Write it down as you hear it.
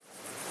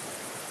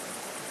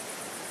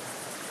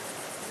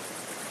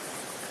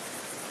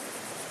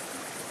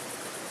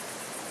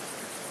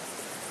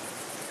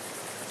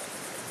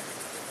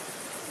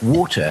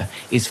Water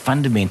is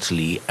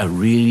fundamentally a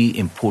really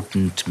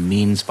important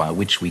means by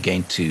which we're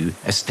going to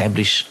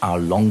establish our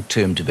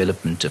long-term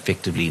development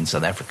effectively in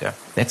South Africa.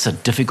 That's a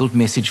difficult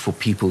message for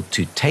people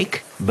to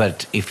take,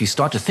 but if you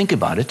start to think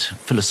about it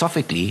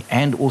philosophically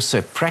and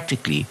also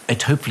practically,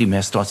 it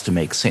hopefully starts to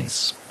make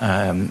sense.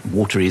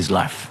 Water is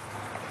life.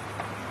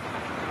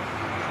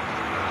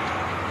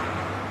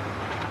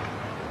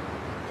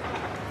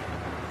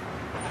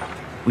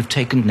 We've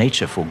taken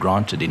nature for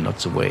granted in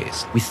lots of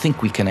ways. We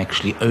think we can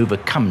actually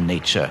overcome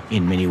nature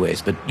in many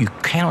ways, but you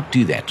cannot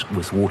do that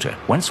with water.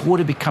 Once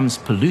water becomes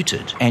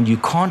polluted and you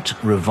can't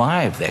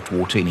revive that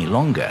water any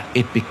longer,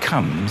 it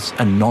becomes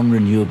a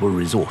non-renewable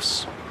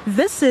resource.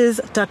 This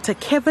is Dr.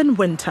 Kevin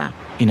Winter.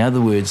 In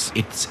other words,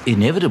 it's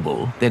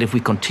inevitable that if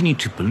we continue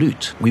to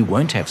pollute, we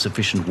won't have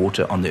sufficient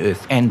water on the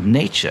earth, and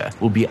nature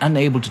will be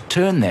unable to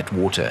turn that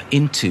water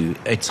into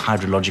its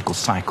hydrological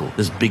cycle,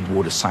 this big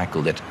water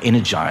cycle that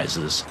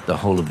energizes the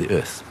whole of the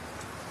earth.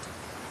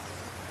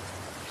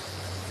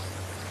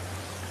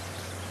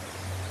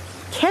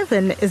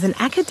 Kevin is an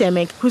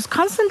academic who's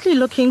constantly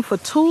looking for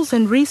tools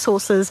and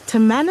resources to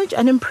manage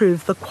and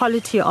improve the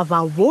quality of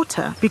our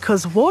water,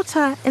 because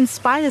water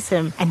inspires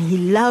him and he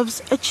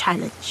loves a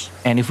challenge.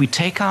 And if we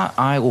take our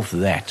eye off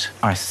that,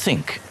 I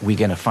think we're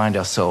going to find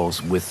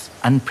ourselves with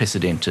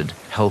unprecedented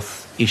health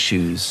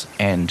issues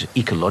and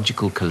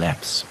ecological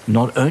collapse,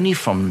 not only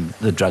from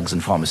the drugs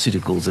and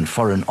pharmaceuticals and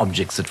foreign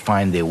objects that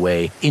find their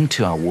way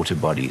into our water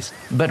bodies,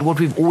 but what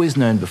we've always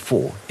known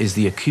before is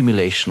the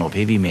accumulation of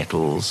heavy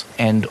metals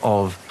and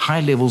of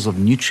high levels of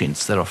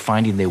nutrients that are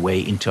finding their way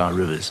into our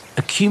rivers.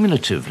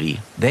 Accumulatively,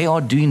 they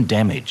are doing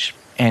damage,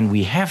 and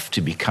we have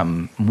to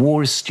become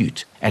more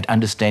astute at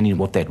understanding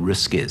what that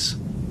risk is.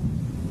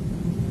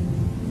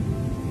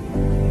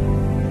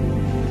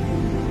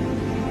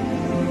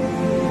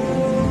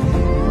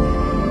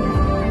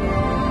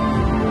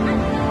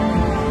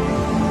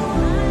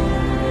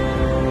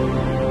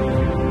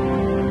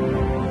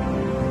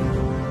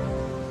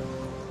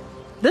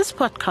 This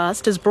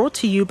podcast is brought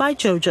to you by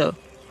Jojo,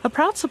 a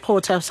proud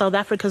supporter of South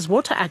Africa's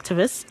water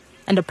activists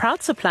and a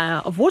proud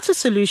supplier of water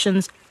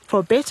solutions for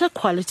a better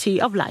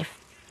quality of life.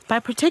 By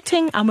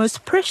protecting our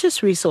most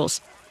precious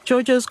resource,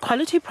 Jojo's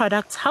quality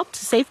products help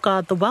to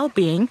safeguard the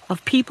well-being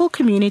of people,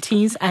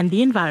 communities, and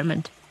the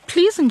environment.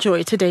 Please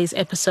enjoy today's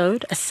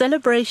episode, a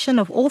celebration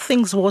of all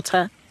things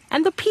water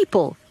and the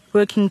people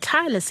working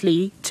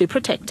tirelessly to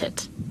protect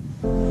it.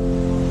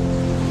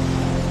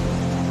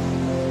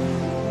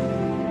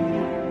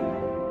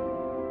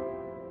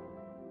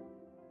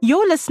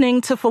 You're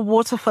listening to For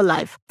Water for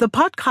Life, the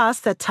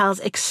podcast that tells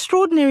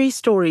extraordinary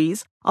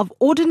stories of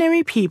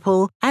ordinary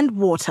people and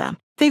water.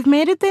 They've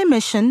made it their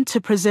mission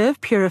to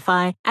preserve,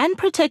 purify, and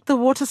protect the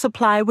water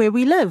supply where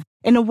we live,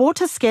 in a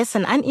water-scarce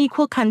and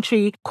unequal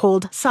country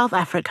called South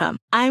Africa.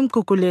 I'm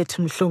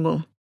Gugulethu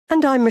Mhlungu.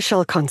 And I'm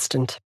Michelle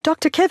Constant.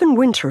 Dr. Kevin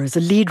Winter is a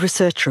lead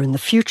researcher in the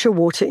Future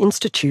Water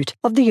Institute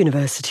of the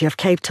University of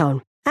Cape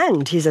Town,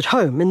 and he's at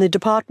home in the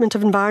Department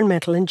of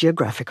Environmental and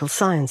Geographical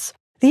Science.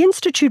 The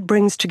Institute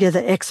brings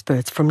together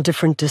experts from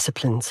different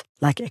disciplines,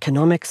 like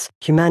economics,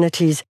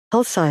 humanities,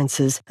 health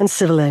sciences, and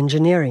civil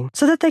engineering,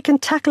 so that they can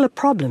tackle a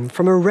problem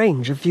from a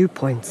range of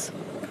viewpoints.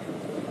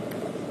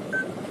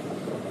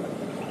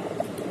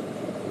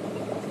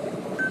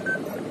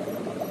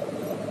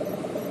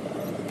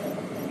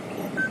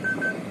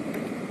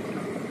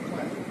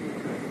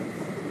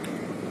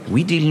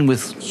 We're dealing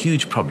with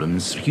huge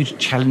problems, huge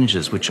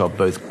challenges, which are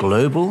both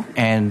global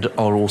and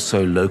are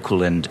also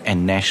local and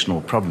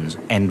national problems.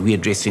 And we're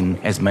addressing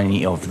as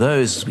many of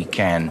those as we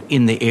can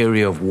in the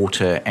area of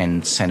water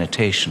and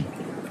sanitation.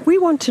 We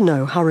want to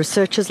know how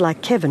researchers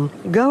like Kevin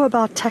go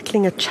about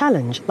tackling a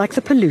challenge like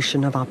the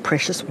pollution of our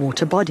precious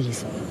water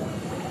bodies.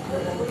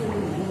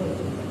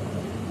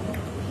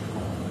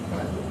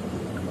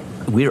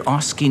 We're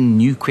asking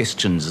new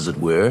questions, as it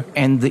were,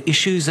 and the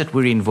issues that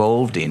we're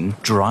involved in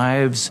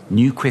drives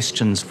new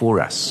questions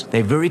for us.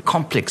 They're very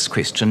complex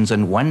questions,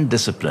 and one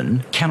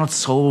discipline cannot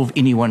solve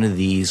any one of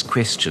these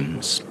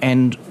questions.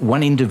 And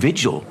one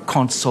individual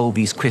can't solve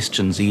these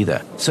questions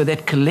either. So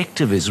that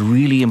collective is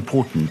really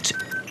important.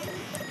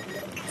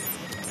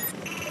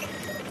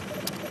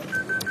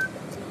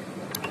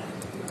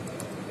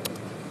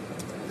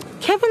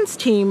 Kevin's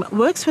team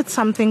works with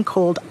something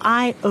called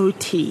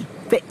IoT,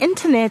 the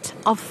Internet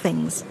of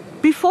Things.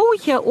 Before we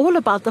hear all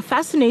about the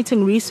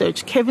fascinating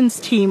research Kevin's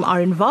team are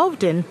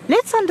involved in,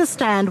 let's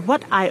understand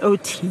what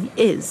IoT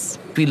is.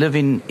 We live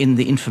in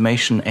the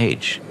information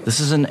age. This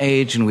is an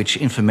age in which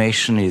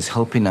information is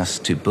helping us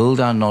to build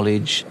our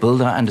knowledge,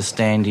 build our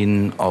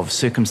understanding of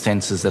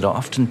circumstances that are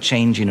often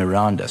changing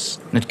around us.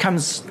 And it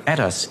comes at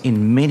us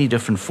in many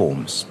different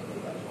forms.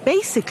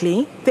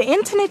 Basically, the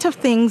Internet of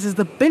Things is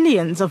the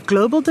billions of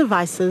global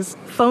devices,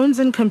 phones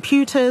and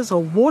computers,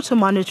 or water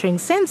monitoring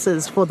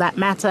sensors, for that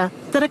matter,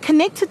 that are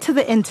connected to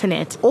the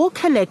Internet, all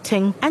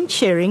collecting and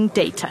sharing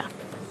data.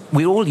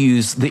 We all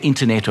use the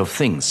Internet of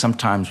Things.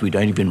 Sometimes we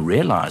don't even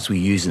realize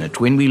we're using it.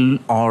 When we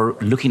are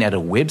looking at a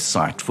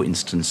website, for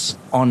instance,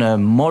 on a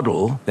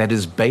model that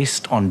is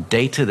based on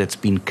data that's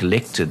been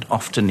collected,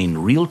 often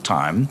in real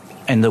time,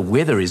 and the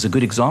weather is a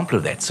good example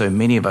of that. So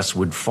many of us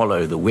would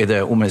follow the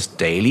weather almost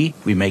daily.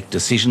 We make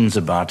decisions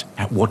about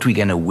what we're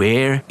going to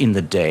wear in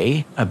the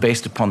day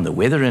based upon the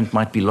weather, and it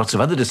might be lots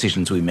of other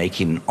decisions we're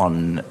making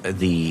on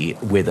the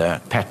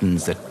weather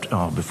patterns that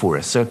are before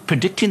us. So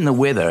predicting the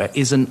weather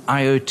is an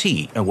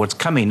IoT. And what's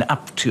coming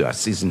up to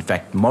us is, in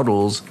fact,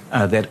 models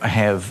that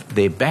have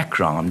their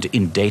background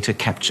in data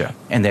capture.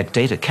 And that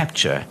data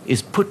capture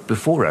is put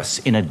before us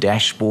in a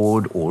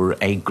dashboard or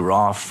a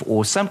graph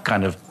or some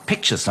kind of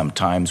picture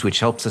sometimes, which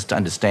helps us to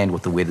understand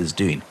what the weather's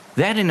doing.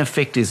 That, in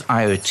effect, is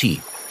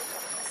IoT.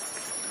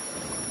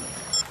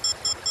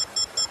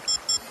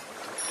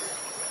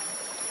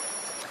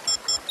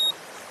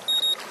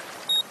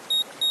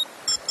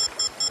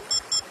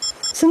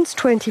 Since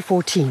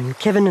 2014,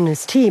 Kevin and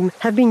his team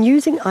have been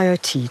using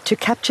IoT to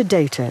capture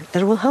data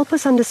that will help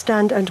us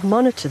understand and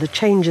monitor the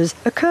changes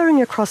occurring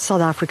across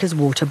South Africa's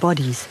water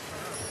bodies.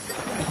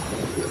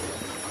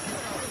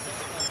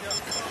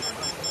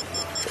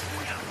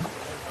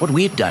 What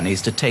we've done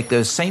is to take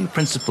those same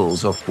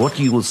principles of what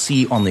you will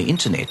see on the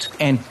internet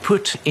and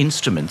put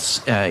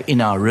instruments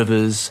in our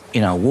rivers,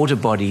 in our water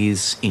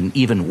bodies, in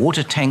even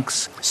water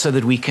tanks, so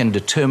that we can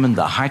determine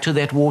the height of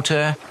that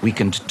water, we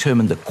can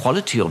determine the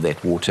quality of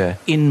that water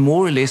in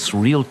more or less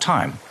real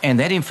time. And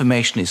that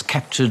information is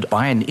captured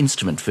by an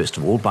instrument, first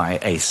of all, by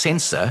a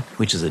sensor,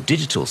 which is a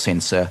digital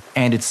sensor,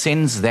 and it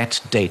sends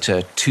that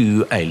data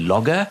to a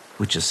logger,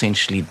 which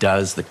essentially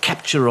does the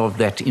capture of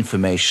that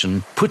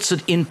information, puts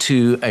it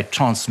into a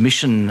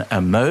transmission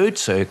mode,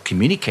 so it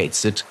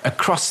communicates it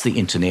across the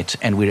internet,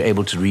 and we're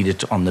able to read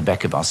it on the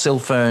back of our cell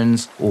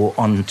phones or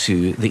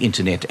onto the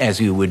internet as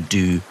we would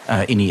do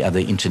any other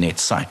internet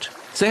site.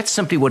 So that's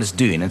simply what it's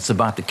doing. It's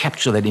about the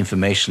capture of that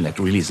information that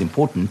really is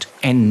important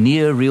and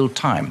near real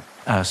time,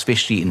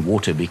 especially in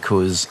water,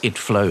 because it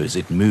flows,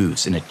 it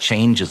moves, and it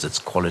changes its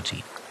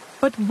quality.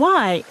 But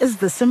why is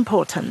this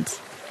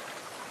important?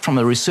 From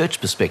a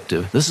research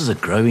perspective, this is a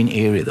growing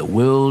area. The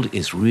world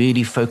is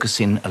really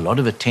focusing a lot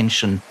of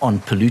attention on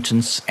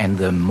pollutants and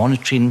the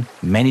monitoring,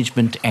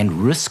 management, and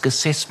risk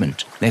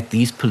assessment that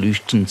these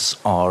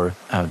pollutants are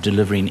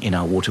delivering in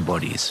our water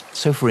bodies.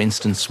 So, for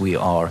instance, we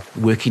are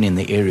working in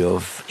the area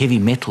of heavy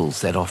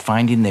metals that are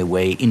finding their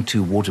way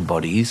into water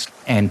bodies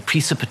and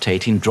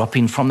precipitating,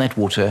 dropping from that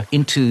water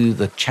into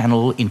the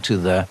channel, into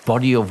the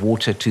body of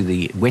water, to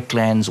the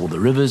wetlands or the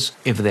rivers,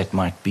 wherever that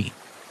might be.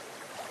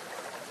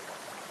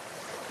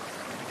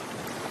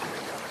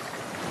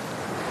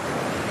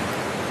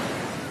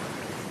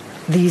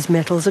 These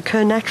metals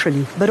occur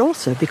naturally, but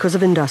also because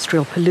of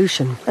industrial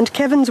pollution. And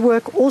Kevin's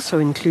work also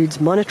includes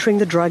monitoring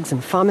the drugs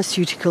and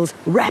pharmaceuticals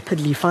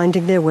rapidly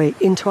finding their way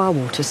into our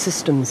water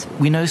systems.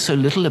 We know so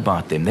little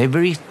about them. They're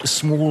very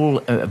small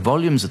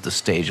volumes at this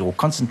stage, or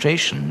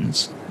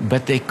concentrations,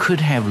 but they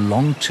could have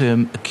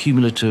long-term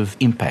accumulative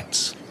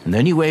impacts. And the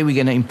only way we're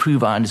going to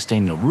improve our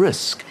understanding of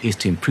risk is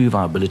to improve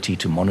our ability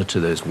to monitor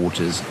those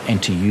waters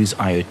and to use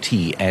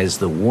IoT as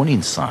the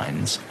warning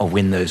signs of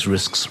when those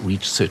risks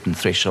reach certain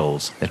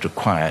thresholds that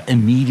require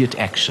immediate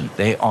action.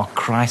 They are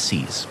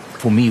crises.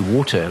 For me,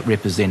 water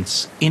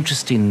represents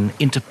interesting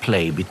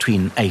interplay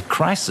between a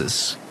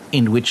crisis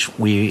in which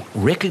we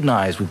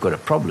recognize we've got a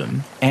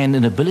problem and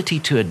an ability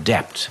to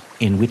adapt,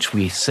 in which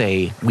we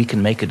say we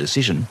can make a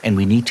decision and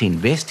we need to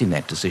invest in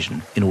that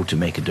decision in order to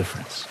make a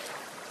difference.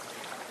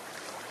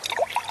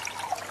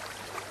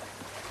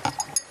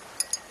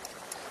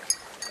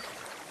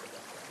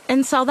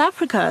 In South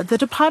Africa, the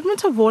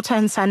Department of Water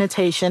and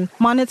Sanitation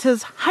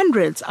monitors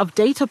hundreds of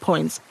data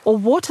points or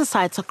water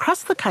sites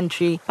across the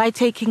country by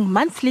taking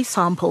monthly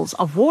samples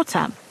of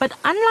water. But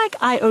unlike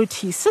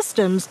IoT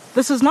systems,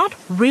 this is not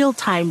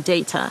real-time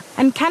data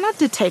and cannot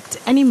detect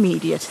an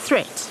immediate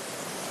threat.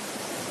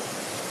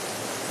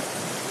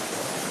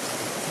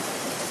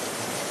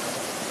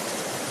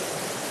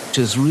 Which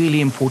is a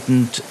really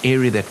important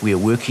area that we are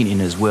working in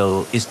as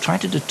well, is trying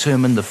to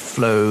determine the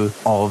flow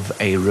of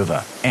a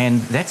river.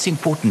 And that's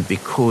important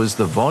because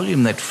the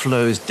volume that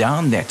flows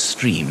down that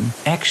stream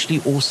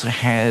actually also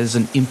has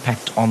an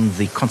impact on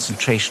the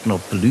concentration of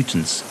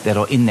pollutants that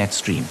are in that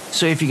stream.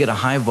 So if you get a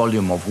high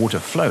volume of water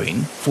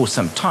flowing for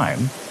some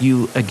time,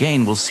 you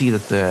again will see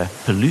that the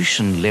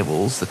pollution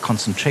levels, the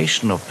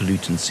concentration of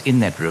pollutants in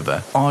that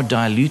river, are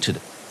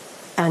diluted.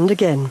 And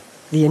again,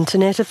 the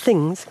Internet of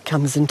Things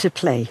comes into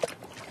play.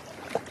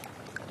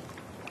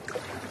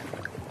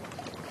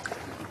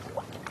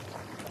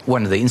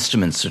 One of the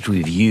instruments that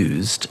we've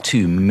used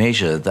to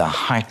measure the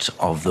height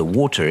of the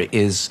water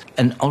is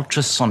an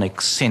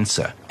ultrasonic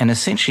sensor. And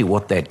essentially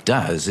what that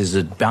does is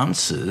it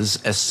bounces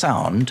a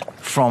sound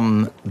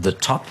from the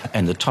top,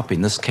 and the top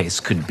in this case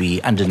could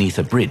be underneath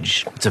a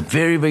bridge. It's a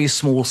very, very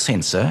small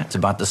sensor. It's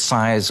about the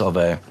size of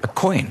a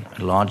coin,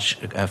 a large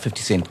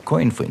 50-cent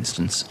coin, for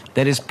instance,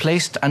 that is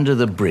placed under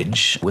the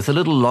bridge with a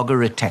little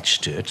logger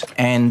attached to it,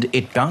 and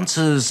it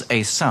bounces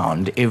a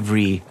sound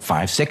every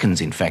 5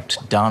 seconds, in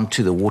fact, down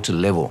to the water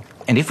level.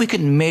 And if we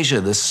can measure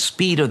the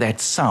speed of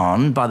that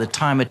sound by the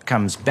time it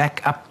comes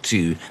back up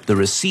to the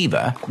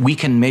receiver, we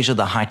can measure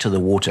the height of the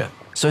water.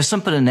 So a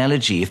simple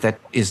analogy, if that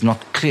is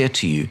not clear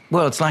to you,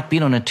 well, it's like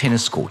being on a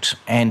tennis court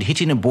and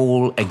hitting a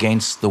ball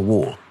against the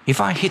wall. If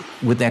I hit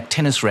with that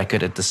tennis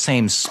racket at the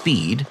same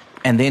speed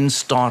and then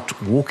start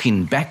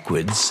walking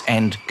backwards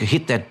and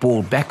hit that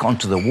ball back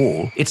onto the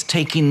wall, it's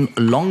taking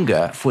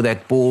longer for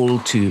that ball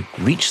to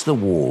reach the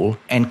wall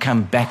and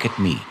come back at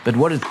me. But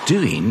what it's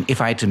doing,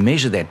 if I had to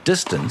measure that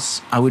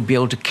distance, I would be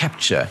able to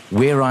capture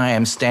where I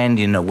am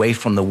standing away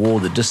from the wall,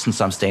 the distance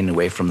I'm standing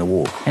away from the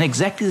wall. And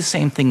exactly the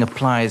same thing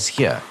applies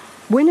here.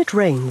 When it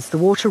rains, the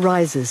water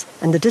rises,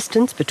 and the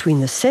distance between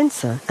the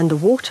sensor and the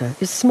water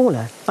is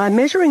smaller. By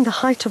measuring the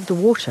height of the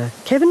water,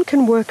 Kevin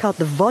can work out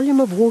the volume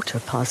of water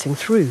passing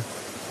through.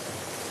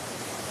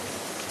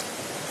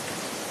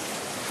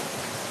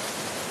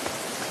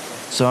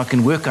 So I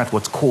can work out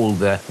what's called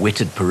the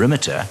wetted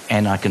perimeter,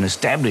 and I can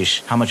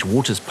establish how much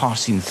water is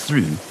passing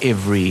through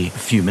every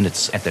few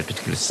minutes at that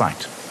particular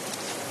site.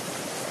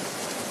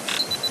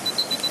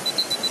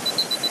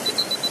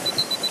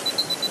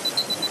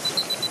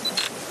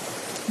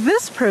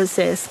 This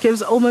process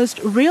gives almost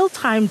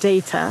real-time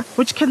data,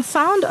 which can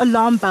sound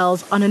alarm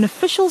bells on an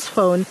official's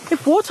phone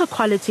if water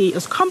quality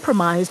is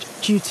compromised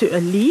due to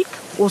a leak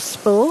or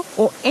spill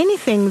or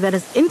anything that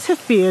has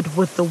interfered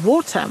with the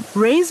water,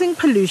 raising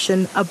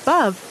pollution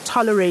above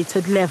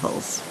tolerated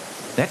levels.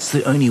 That's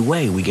the only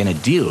way we're going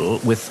to deal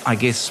with, I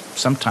guess,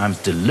 sometimes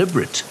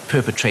deliberate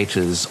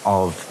perpetrators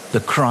of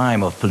the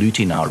crime of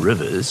polluting our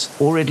rivers,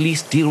 or at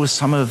least deal with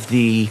some of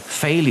the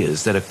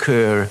failures that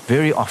occur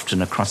very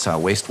often across our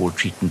wastewater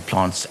treatment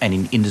plants and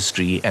in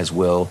industry as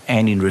well,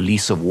 and in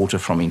release of water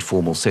from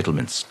informal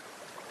settlements.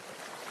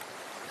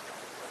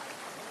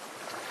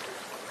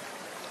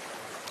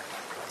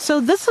 So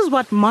this is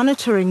what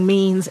monitoring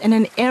means in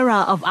an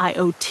era of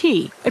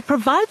IoT. It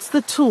provides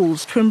the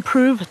tools to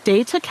improve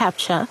data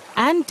capture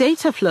and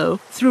data flow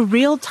through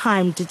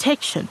real-time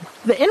detection.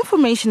 The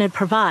information it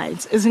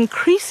provides is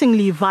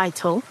increasingly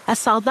vital as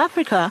South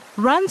Africa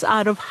runs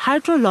out of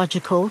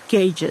hydrological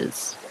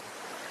gauges.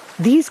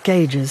 These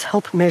gauges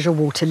help measure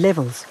water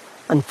levels.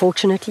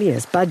 Unfortunately,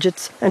 as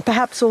budgets and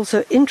perhaps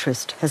also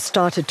interest has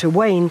started to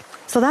wane,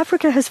 South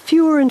Africa has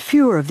fewer and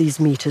fewer of these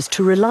meters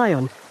to rely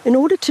on in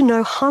order to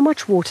know how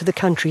much water the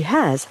country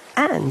has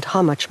and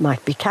how much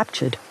might be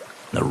captured.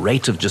 The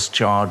rate of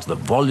discharge, the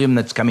volume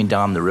that's coming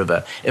down the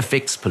river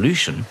affects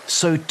pollution.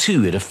 So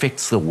too, it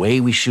affects the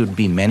way we should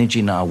be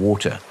managing our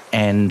water.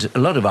 And a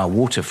lot of our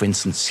water, for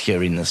instance,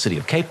 here in the city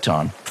of Cape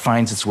Town,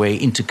 finds its way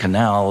into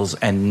canals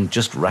and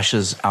just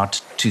rushes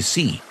out to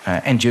sea.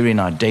 And during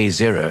our day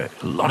zero,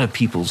 a lot of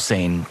people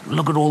saying,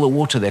 look at all the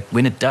water that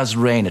when it does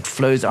rain, it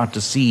flows out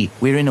to sea.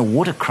 We're in a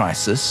water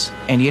crisis,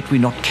 and yet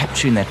we're not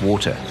capturing that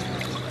water.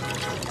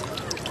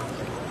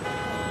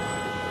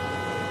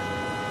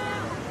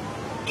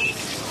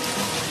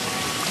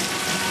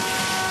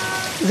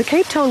 The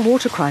Cape Town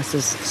water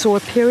crisis saw a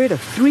period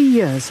of 3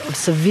 years of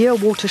severe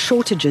water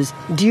shortages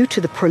due to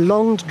the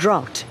prolonged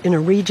drought in a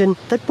region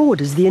that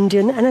borders the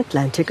Indian and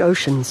Atlantic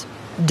Oceans.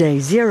 Day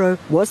zero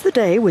was the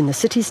day when the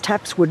city's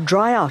taps would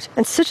dry out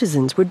and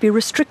citizens would be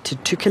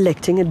restricted to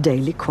collecting a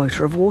daily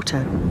quota of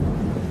water.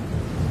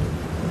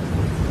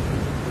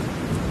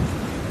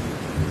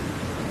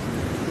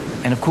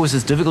 And of course,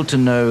 it's difficult to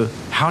know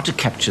how to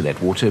capture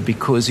that water,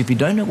 because if you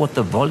don't know what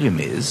the volume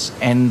is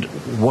and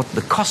what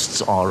the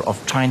costs are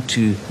of trying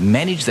to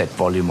manage that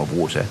volume of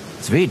water,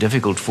 it's very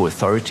difficult for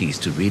authorities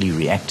to really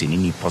react in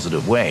any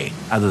positive way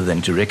other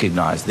than to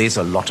recognize there's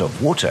a lot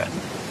of water.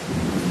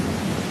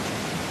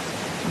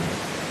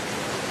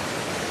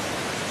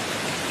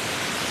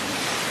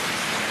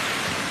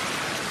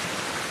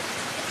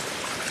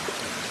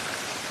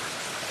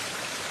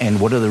 And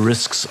what are the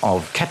risks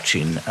of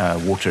capturing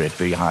water at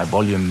very high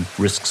volume?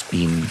 Risks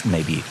being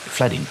maybe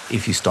flooding.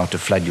 If you start to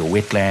flood your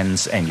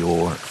wetlands and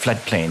your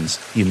floodplains,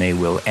 you may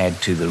well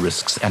add to the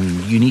risks.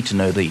 And you need to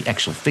know the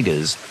actual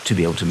figures to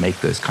be able to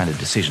make those kind of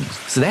decisions.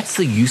 So that's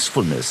the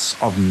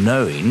usefulness of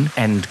knowing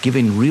and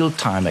giving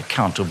real-time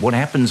account of what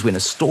happens when a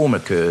storm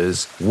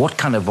occurs, what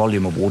kind of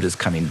volume of water is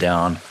coming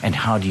down, and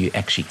how do you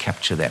actually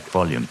capture that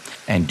volume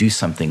and do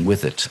something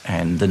with it.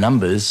 And the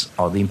numbers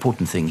are the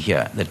important thing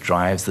here that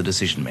drives the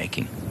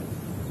decision-making.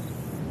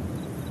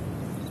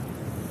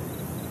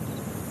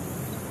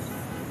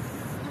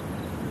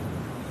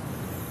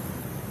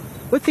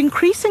 With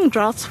increasing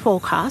droughts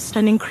forecast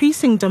and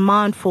increasing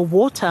demand for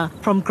water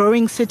from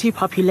growing city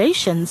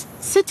populations,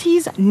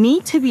 cities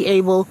need to be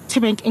able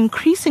to make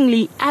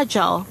increasingly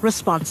agile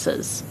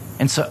responses.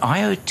 And so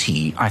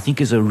IoT, I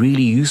think, is a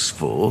really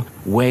useful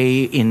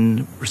way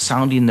in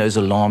sounding those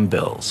alarm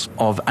bells,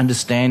 of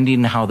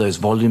understanding how those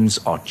volumes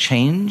are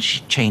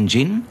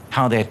changing,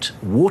 how that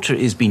water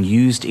is being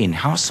used in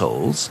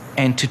households,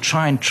 and to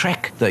try and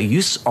track the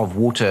use of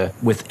water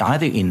with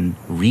either in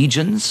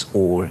regions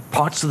or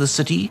parts of the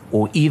city,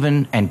 or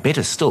even, and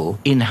better still,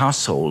 in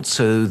households,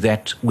 so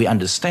that we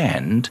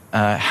understand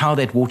how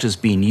that water is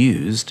being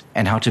used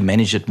and how to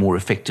manage it more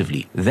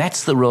effectively.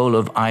 That's the role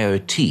of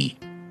IoT.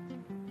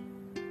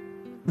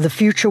 The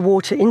Future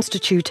Water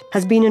Institute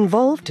has been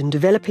involved in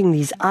developing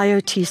these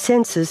IoT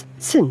sensors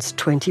since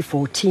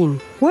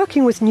 2014.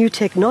 Working with new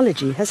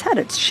technology has had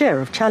its share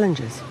of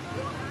challenges.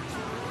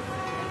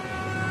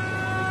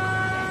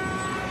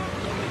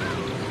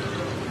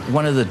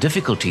 One of the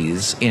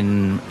difficulties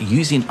in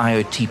using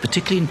IoT,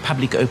 particularly in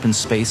public open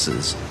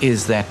spaces,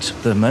 is that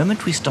the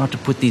moment we start to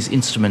put these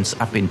instruments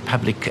up in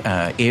public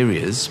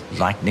areas,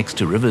 like next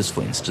to rivers,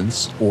 for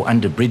instance, or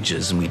under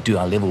bridges, and we do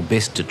our level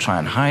best to try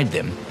and hide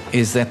them,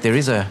 is that there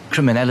is a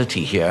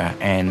criminality here,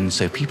 and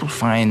so people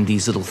find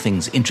these little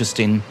things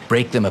interesting,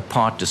 break them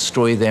apart,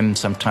 destroy them,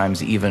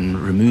 sometimes even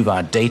remove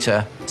our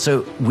data.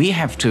 So we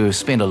have to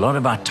spend a lot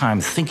of our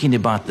time thinking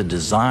about the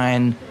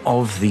design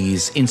of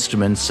these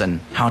instruments and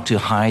how to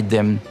hide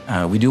them.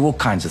 We do all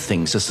kinds of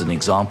things. Just an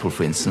example,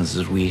 for instance,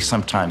 is we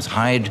sometimes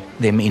hide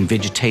them in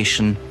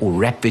vegetation or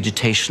wrap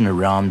vegetation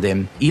around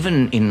them.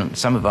 Even in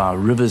some of our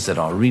rivers that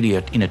are really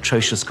in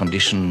atrocious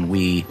condition,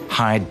 we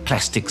hide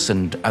plastics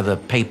and other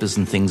papers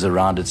and things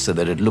around it so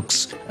that it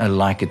looks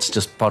like it's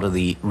just part of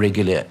the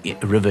regular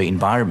river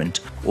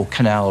environment or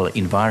canal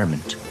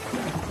environment.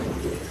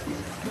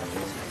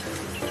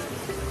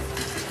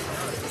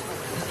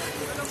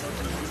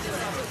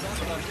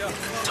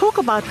 Talk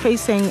about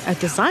facing a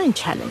design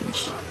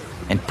challenge.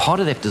 And part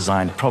of that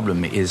design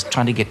problem is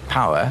trying to get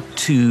power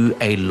to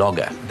a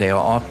logger. They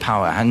are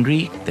power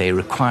hungry, they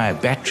require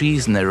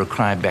batteries, and they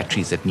require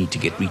batteries that need to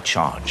get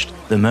recharged.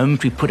 The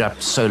moment we put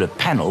up solar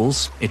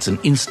panels, it's an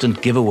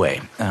instant giveaway.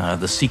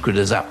 The secret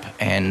is up,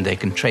 and they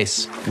can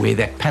trace where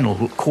that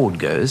panel cord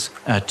goes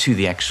to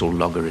the actual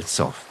logger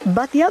itself.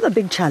 But the other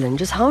big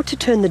challenge is how to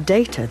turn the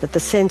data that the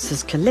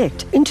sensors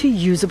collect into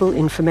usable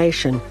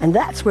information. And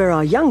that's where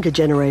our younger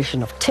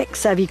generation of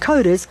tech-savvy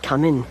coders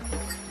come in.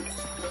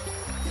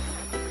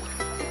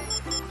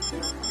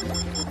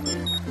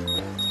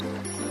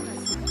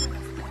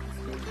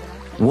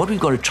 What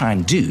we've got to try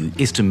and do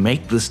is to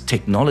make this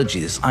technology,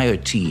 this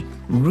IoT,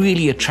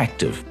 really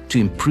attractive, to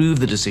improve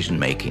the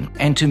decision-making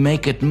and to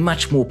make it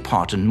much more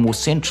part and more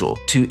central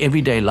to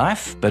everyday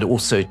life, but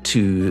also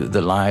to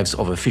the lives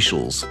of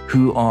officials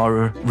who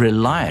are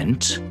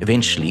reliant,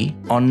 eventually,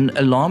 on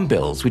alarm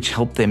bells, which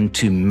help them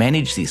to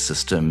manage these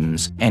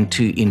systems and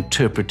to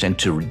interpret and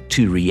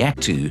to react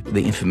to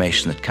the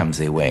information that comes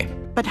their way.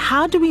 But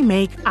how do we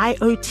make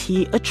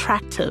IoT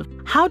attractive?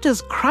 How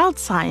does crowd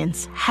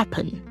science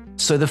happen?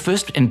 So the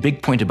first and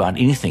big point about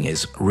anything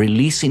is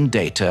releasing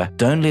data.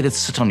 Don't let it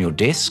sit on your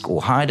desk or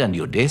hide under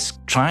your desk.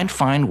 Try and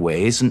find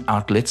ways and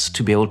outlets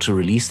to be able to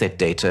release that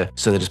data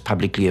so that it's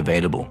publicly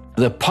available.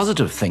 The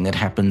positive thing that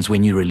happens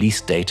when you release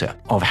data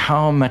of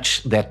how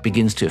much that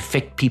begins to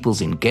affect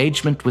people's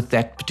engagement with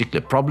that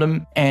particular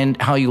problem,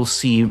 and how you'll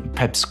see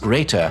perhaps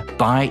greater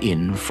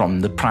buy-in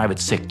from the private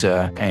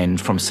sector and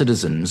from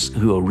citizens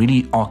who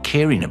are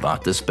caring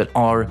about this, but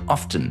are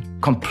often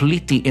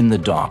completely in the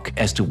dark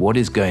as to what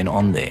is going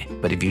on there.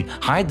 But if you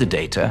hide the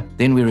data,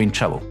 then we're in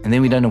trouble, and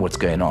then we don't know what's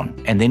going on.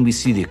 And then we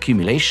see the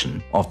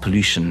accumulation of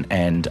pollution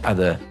and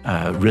other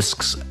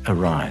risks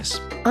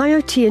arise.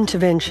 IoT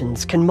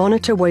interventions can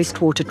monitor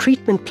wastewater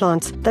treatment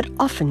plants that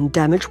often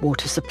damage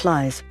water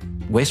supplies.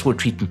 Wastewater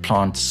treatment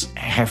plants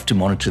have to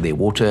monitor their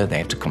water, they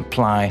have to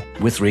comply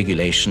with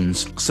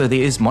regulations. So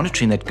there is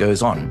monitoring that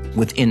goes on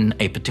within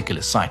a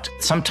particular site.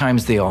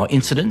 Sometimes there are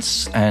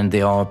incidents, and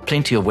there are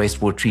plenty of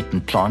wastewater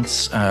treatment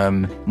plants,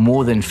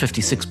 more than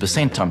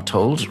 56%, I'm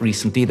told,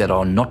 recently, that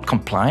are not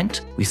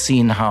compliant. We've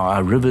seen how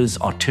our rivers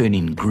are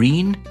turning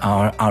green,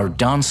 our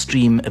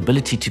downstream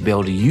ability to be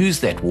able to use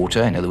that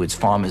water, in other words,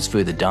 farmers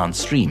further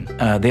downstream.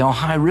 There are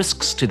high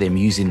risks to them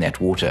using that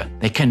water.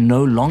 They can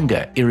no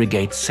longer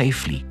irrigate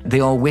safely.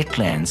 There are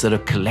wetlands that are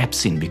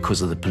collapsing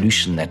because of the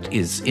pollution that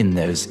is in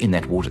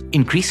that water.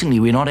 Increasingly,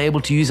 we're not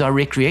able to use our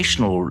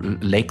recreational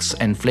lakes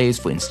and flares,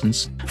 for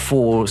instance,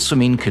 for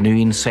swimming,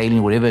 canoeing,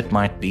 sailing, whatever it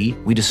might be.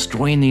 We're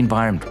destroying the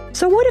environment.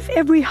 So what if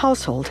every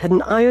household had an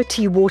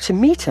IoT water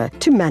meter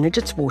to manage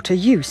its water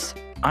use?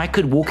 I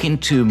could walk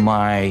into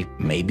my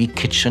maybe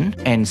kitchen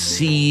and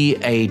see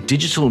a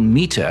digital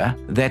meter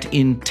that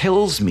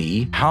tells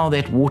me how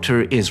that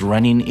water is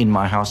running in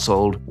my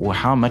household or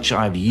how much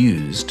I've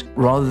used,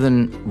 rather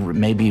than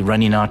maybe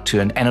running out to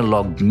an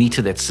analog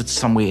meter that sits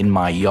somewhere in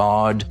my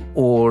yard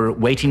or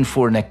waiting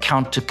for an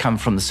account to come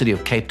from the city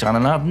of Cape Town,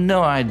 and I have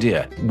no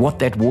idea what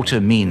that water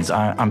means.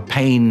 I'm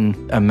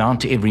paying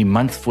amount every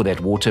month for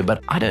that water,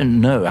 but I don't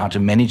know how to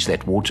manage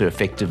that water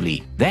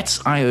effectively. That's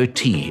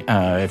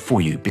IoT for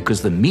you,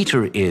 because the The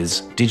meter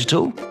is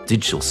digital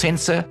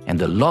sensor, and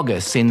the logger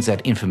sends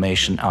that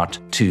information out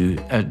to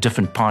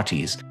different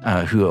parties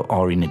who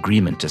are in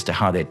agreement as to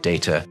how that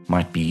data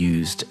might be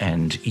used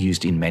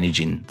in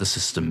managing the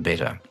system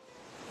better.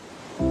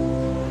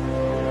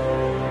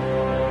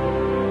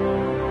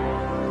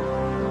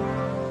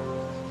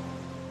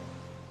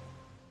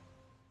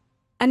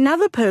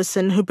 Another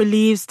person who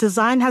believes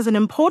design has an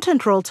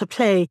important role to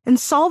play in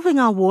solving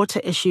our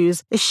water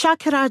issues is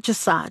Shakira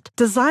Jasad,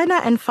 designer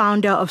and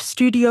founder of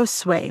Studio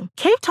Sway.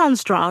 Cape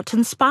Town's drought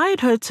inspired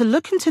her to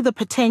look into the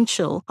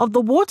potential of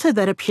the water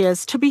that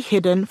appears to be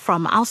hidden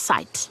from our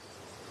sight.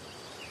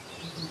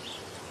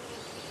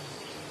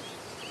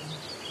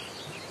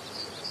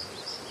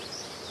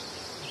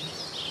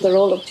 The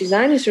role of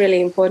design is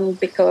really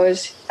important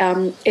because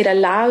it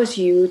allows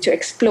you to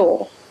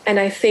explore. And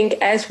I think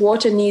as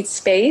water needs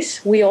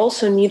space, we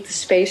also need the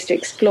space to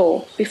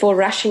explore. Before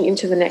rushing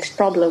into the next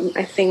problem,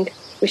 I think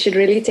we should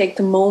really take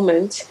the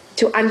moment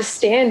to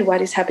understand what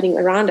is happening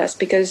around us,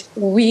 because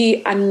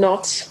we are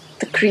not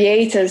the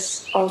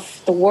creators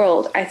of the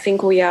world. I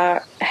think we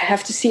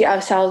have to see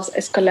ourselves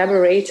as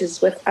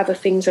collaborators with other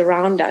things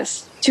around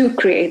us to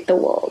create the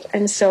world.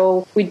 And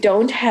so we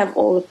don't have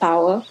all the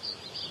power.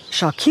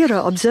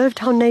 Shakira observed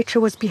how nature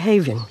was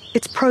behaving,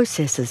 its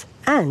processes,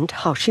 and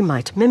how she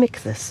might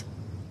mimic this.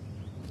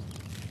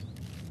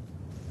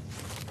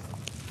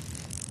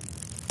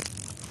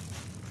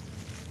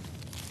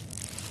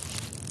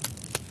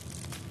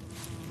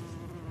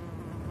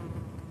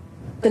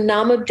 The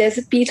Namib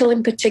desert beetle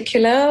in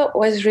particular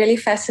was really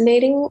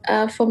fascinating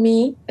for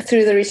me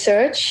through the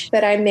research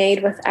that I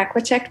made with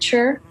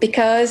Aquitecture,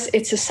 because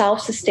it's a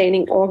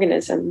self-sustaining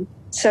organism.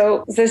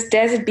 So this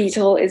desert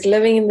beetle is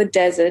living in the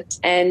desert,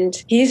 and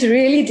he's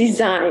really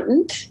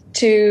designed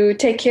to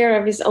take care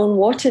of his own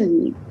water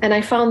need. And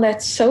I found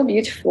that so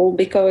beautiful,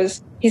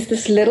 because he's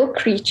this little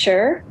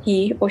creature,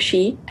 he or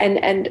she,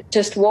 and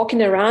just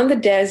walking around the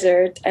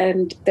desert,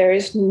 and there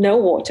is no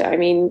water. I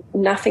mean,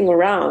 nothing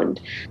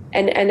around.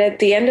 And at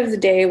the end of the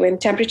day, when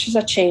temperatures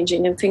are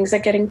changing and things are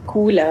getting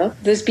cooler,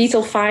 this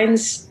beetle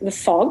finds the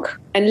fog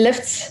and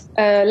lifts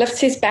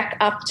his back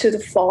up to the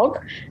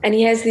fog, and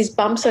he has these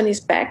bumps on his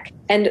back,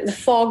 and the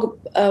fog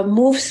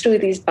moves through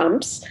these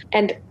bumps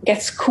and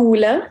gets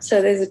cooler,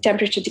 so there's a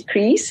temperature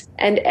decrease,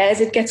 and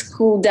as it gets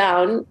cooled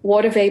down,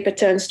 water vapor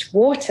turns to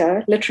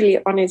water,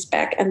 literally on his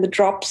back, and the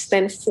drops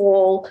then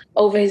fall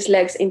over his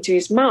legs into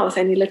his mouth,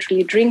 and he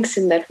literally drinks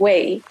in that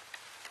way.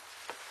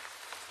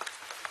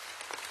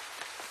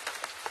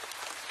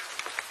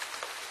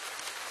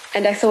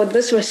 And I thought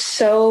this was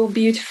so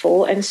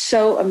beautiful and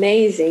so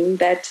amazing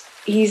that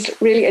he's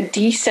really a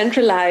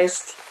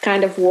decentralized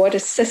kind of water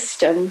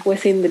system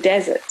within the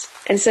desert.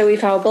 And so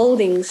if our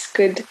buildings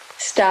could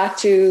start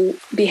to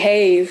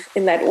behave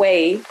in that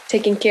way,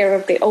 taking care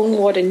of their own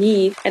water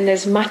need, and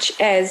as much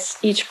as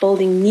each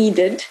building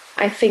needed,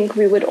 I think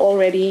we would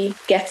already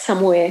get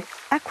somewhere.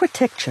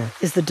 Aquitecture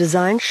is the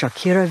design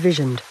Shakira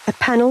visioned, a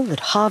panel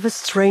that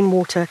harvests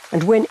rainwater,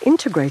 and when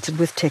integrated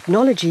with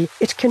technology,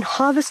 it can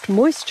harvest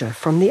moisture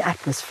from the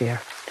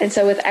atmosphere. And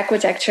so with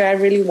Aquitecture, I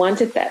really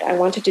wanted that. I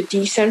wanted to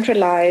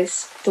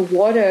decentralize the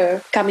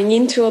water coming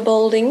into a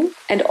building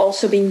and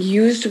also being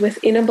used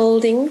within a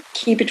building,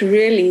 keep it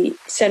really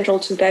central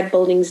to that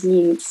building's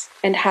needs,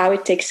 and how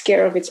it takes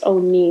care of its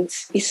own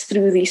needs is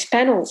through these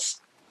panels.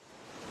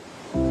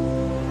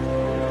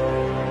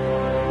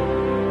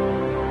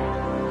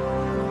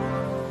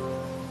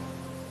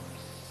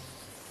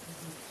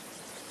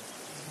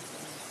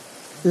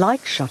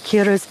 Like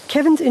Shakira's,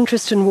 Kevin's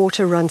interest in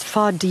water runs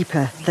far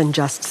deeper than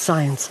just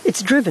science.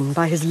 It's driven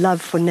by his love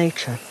for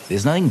nature.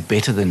 There's nothing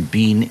better than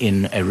being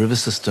in a river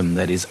system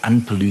that is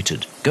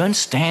unpolluted. Go and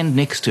stand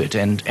next to it,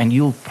 and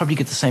you'll probably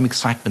get the same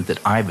excitement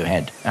that I've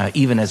had,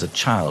 even as a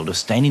child, of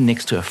standing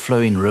next to a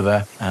flowing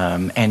river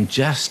and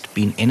just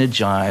being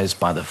energized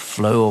by the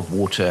flow of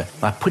water,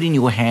 by putting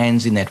your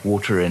hands in that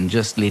water and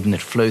just letting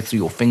it flow through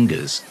your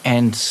fingers.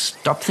 And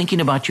stop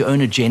thinking about your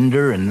own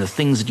agenda and the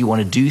things that you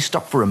want to do.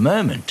 Stop for a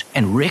moment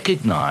and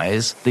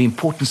recognize the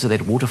importance of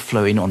that water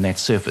flowing on that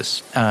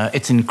surface.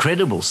 It's an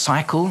incredible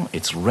cycle.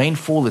 It's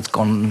rainfall that's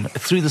gone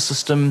through the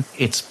system.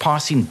 It's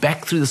passing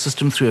back through the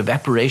system through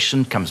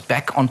evaporation, comes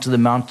back onto the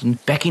mountain,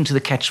 back into the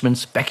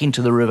catchments, back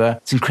into the river.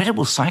 It's an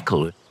incredible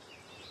cycle.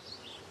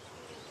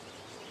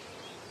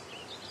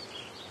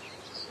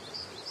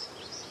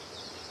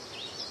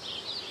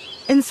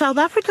 In South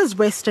Africa's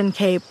Western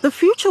Cape, the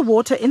Future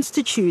Water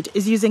Institute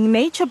is using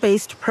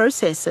nature-based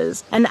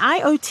processes and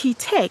IoT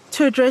tech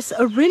to address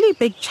a really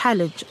big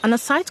challenge on a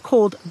site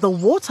called the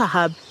Water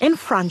Hub in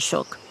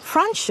Franschhoek.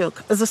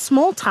 Franschhoek is a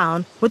small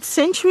town with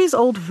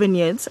centuries-old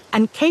vineyards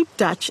and Cape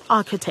Dutch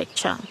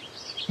architecture.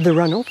 The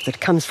runoff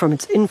that comes from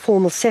its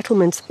informal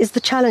settlements is the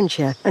challenge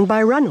here, and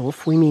by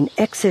runoff we mean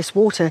excess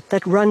water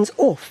that runs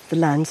off the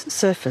land's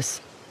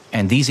surface.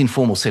 And these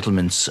informal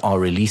settlements are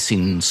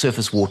releasing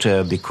surface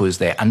water because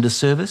they're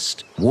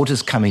underserviced.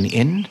 Water's coming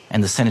in,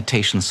 and the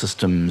sanitation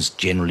systems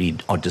generally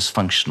are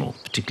dysfunctional,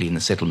 particularly in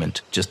the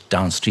settlement just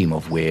downstream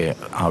of where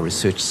our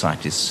research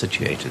site is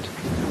situated.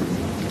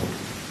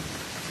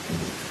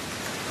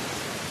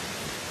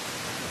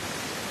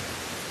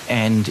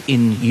 And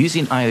in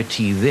using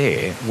IoT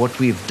there, what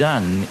we've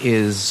done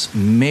is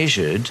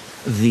measured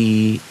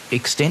the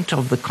extent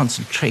of the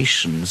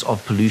concentrations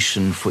of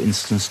pollution, for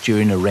instance,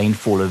 during a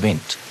rainfall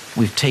event.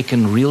 We've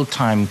taken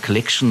real-time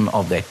collection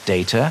of that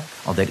data,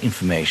 of that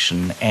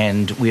information,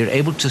 and we're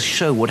able to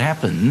show what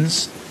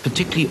happens,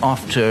 particularly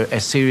after a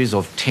series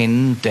of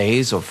 10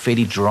 days of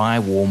fairly dry,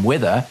 warm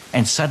weather,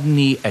 and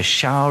suddenly a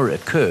shower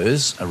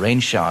occurs, a rain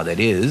shower that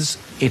is,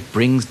 it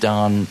brings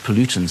down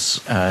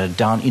pollutants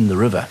down in the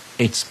river.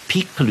 It's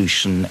peak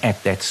pollution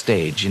at that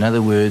stage. In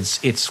other words,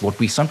 it's what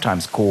we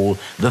sometimes call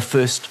the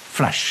first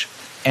flush.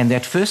 And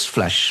that first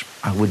flush,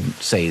 I wouldn't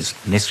say is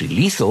necessarily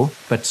lethal,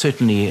 but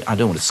certainly I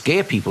don't want to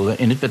scare people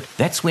in it, but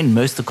that's when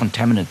most of the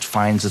contaminant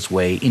finds its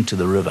way into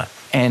the river.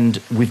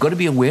 And we've got to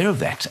be aware of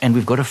that, and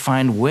we've got to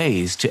find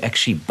ways to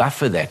actually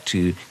buffer that,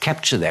 to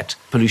capture that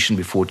pollution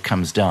before it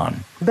comes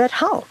down. But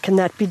how can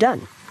that be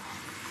done?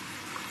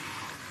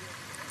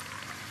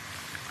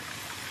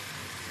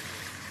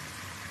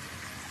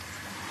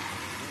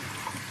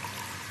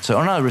 So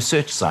on our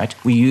research site,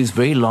 we use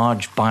very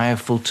large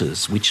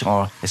biofilters, which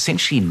are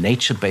essentially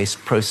nature-based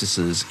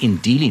processes in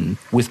dealing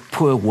with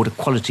poor water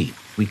quality.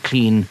 We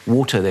clean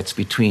water that's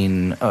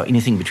between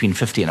anything between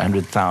 50 and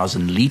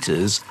 100,000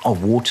 liters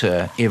of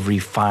water every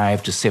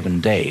 5 to 7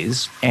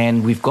 days.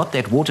 And we've got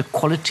that water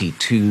quality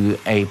to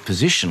a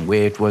position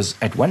where it was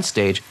at one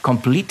stage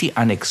completely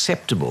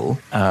unacceptable.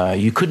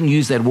 You couldn't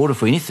use that water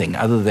for anything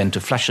other than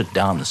to flush it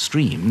down the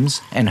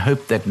streams and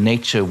hope that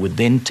nature would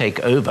then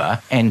take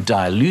over and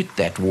dilute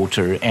that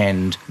water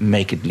and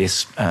make it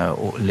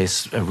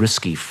less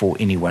risky for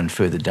anyone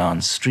further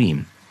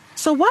downstream.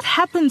 So what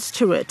happens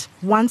to it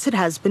once it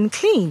has been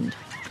cleaned?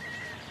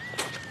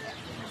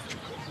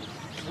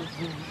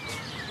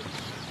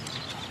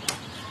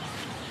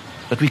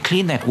 But we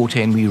clean that water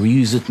and we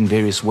reuse it in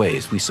various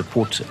ways. We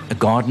support a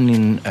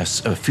gardening, a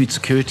food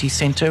security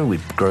center.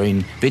 We're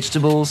growing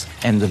vegetables,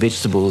 and the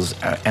vegetables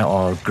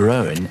are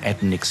grown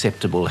at an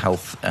acceptable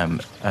health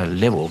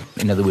level.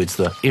 In other words,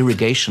 the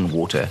irrigation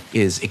water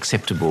is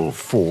acceptable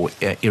for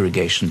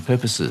irrigation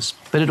purposes.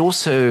 But it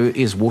also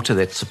is water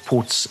that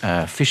supports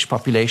fish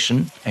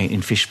population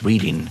in fish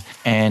breeding.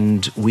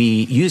 And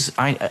we use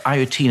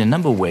IoT in a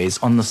number of ways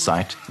on the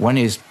site. One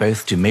is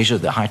both to measure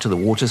the height of the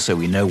water so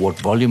we know what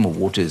volume of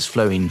water is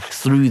flowing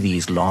through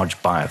these large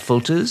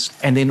biofilters.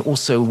 And then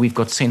also we've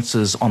got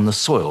sensors on the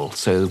soil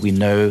so we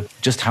know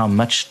just how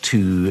much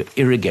to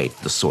irrigate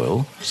the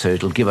soil. So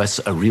it'll give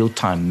us a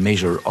real-time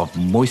measure of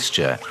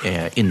moisture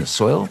in the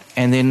soil.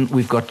 And then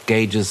we've got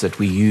gauges that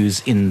we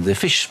use in the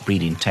fish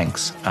breeding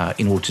tanks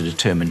in order to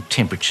determine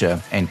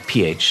temperature and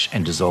pH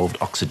and dissolved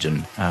oxygen,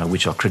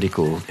 which are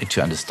critical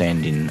to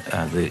understanding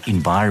the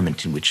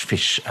environment in which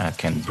fish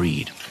can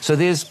breed. So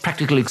there's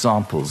practical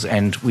examples,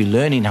 and we're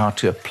learning how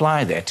to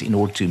apply that in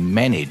order to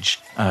manage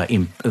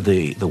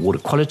the water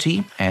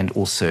quality and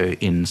also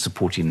in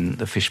supporting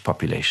the fish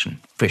population,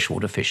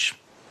 freshwater fish.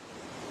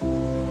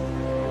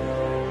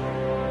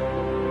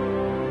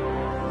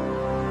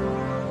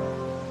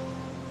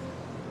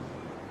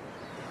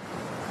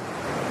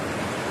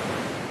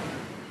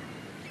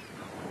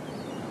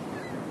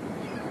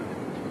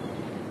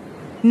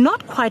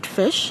 Not quite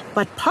fish,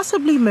 but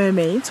possibly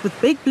mermaids with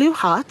big blue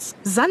hearts,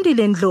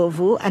 Zandile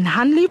Ndlovu and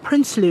Hanli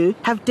Prinsloo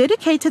have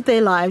dedicated their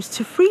lives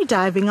to free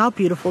diving our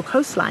beautiful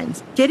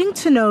coastlines, getting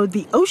to know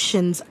the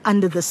oceans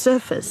under the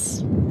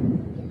surface.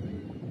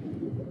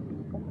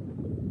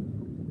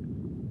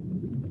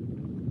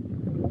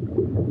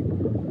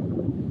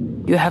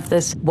 You have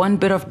this one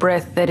bit of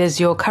breath that is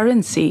your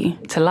currency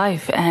to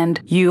life,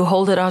 and you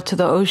hold it out to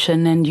the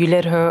ocean and you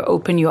let her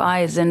open your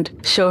eyes and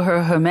show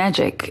her her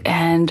magic,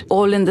 and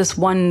all in this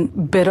one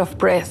bit of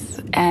breath,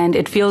 and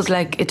it feels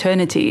like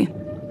eternity.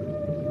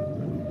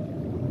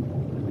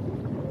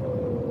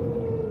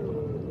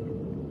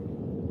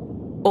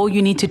 All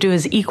you need to do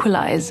is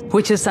equalize,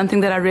 which is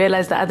something that I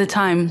realized the other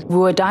time we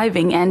were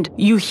diving, and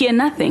you hear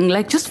nothing,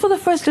 like just for the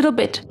first little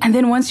bit. And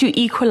then once you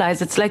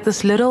equalize, it's like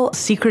this little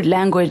secret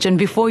language, and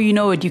before you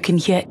know it, you can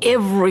hear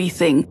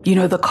everything. You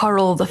know, the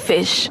coral, the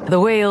fish,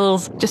 the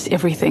whales, just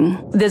everything.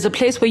 There's a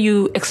place where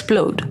you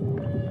explode.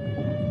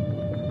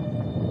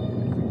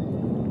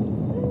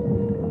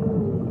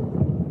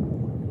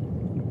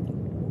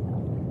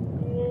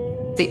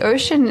 The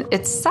ocean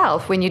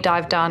itself, when you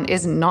dive down,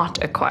 is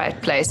not a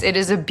quiet place. It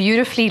is a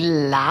beautifully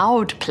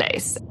loud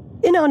place.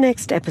 In our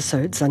next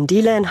episode,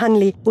 Zandile and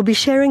Hanli will be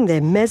sharing their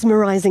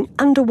mesmerizing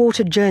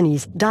underwater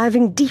journeys,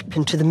 diving deep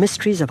into the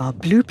mysteries of our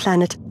blue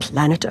planet,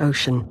 Planet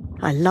Ocean.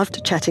 I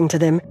loved chatting to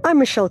them. I'm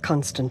Michelle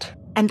Constant.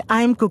 And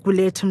I'm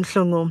Gugulethu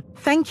Mhlungu.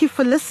 Thank you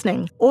for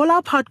listening. All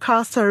our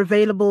podcasts are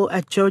available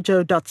at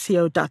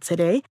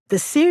jojo.co.za. The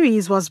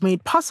series was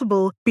made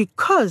possible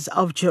because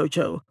of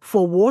Jojo,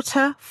 for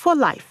Water for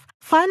Life.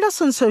 Find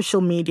us on social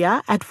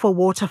media at For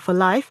Water for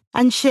Life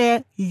and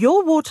share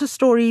your water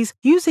stories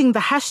using the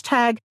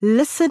hashtag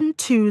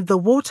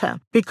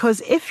 #ListenToTheWater,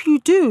 because if you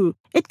do,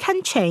 it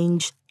can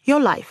change your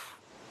life.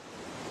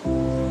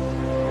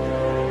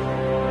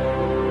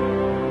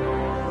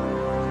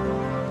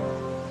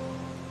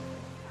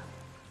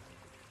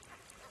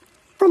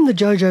 From the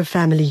Jojo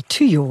family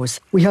to yours,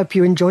 we hope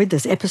you enjoyed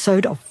this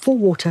episode of For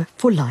Water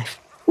for Life.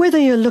 Whether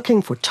you're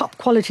looking for top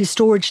quality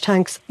storage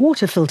tanks,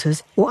 water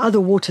filters, or other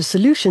water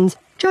solutions,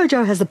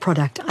 Jojo has the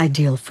product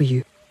ideal for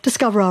you.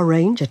 Discover our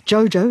range at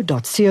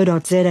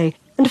jojo.co.za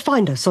and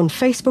find us on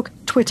Facebook,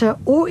 Twitter,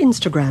 or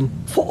Instagram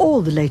for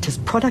all the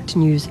latest product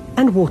news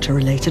and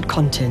water-related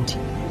content.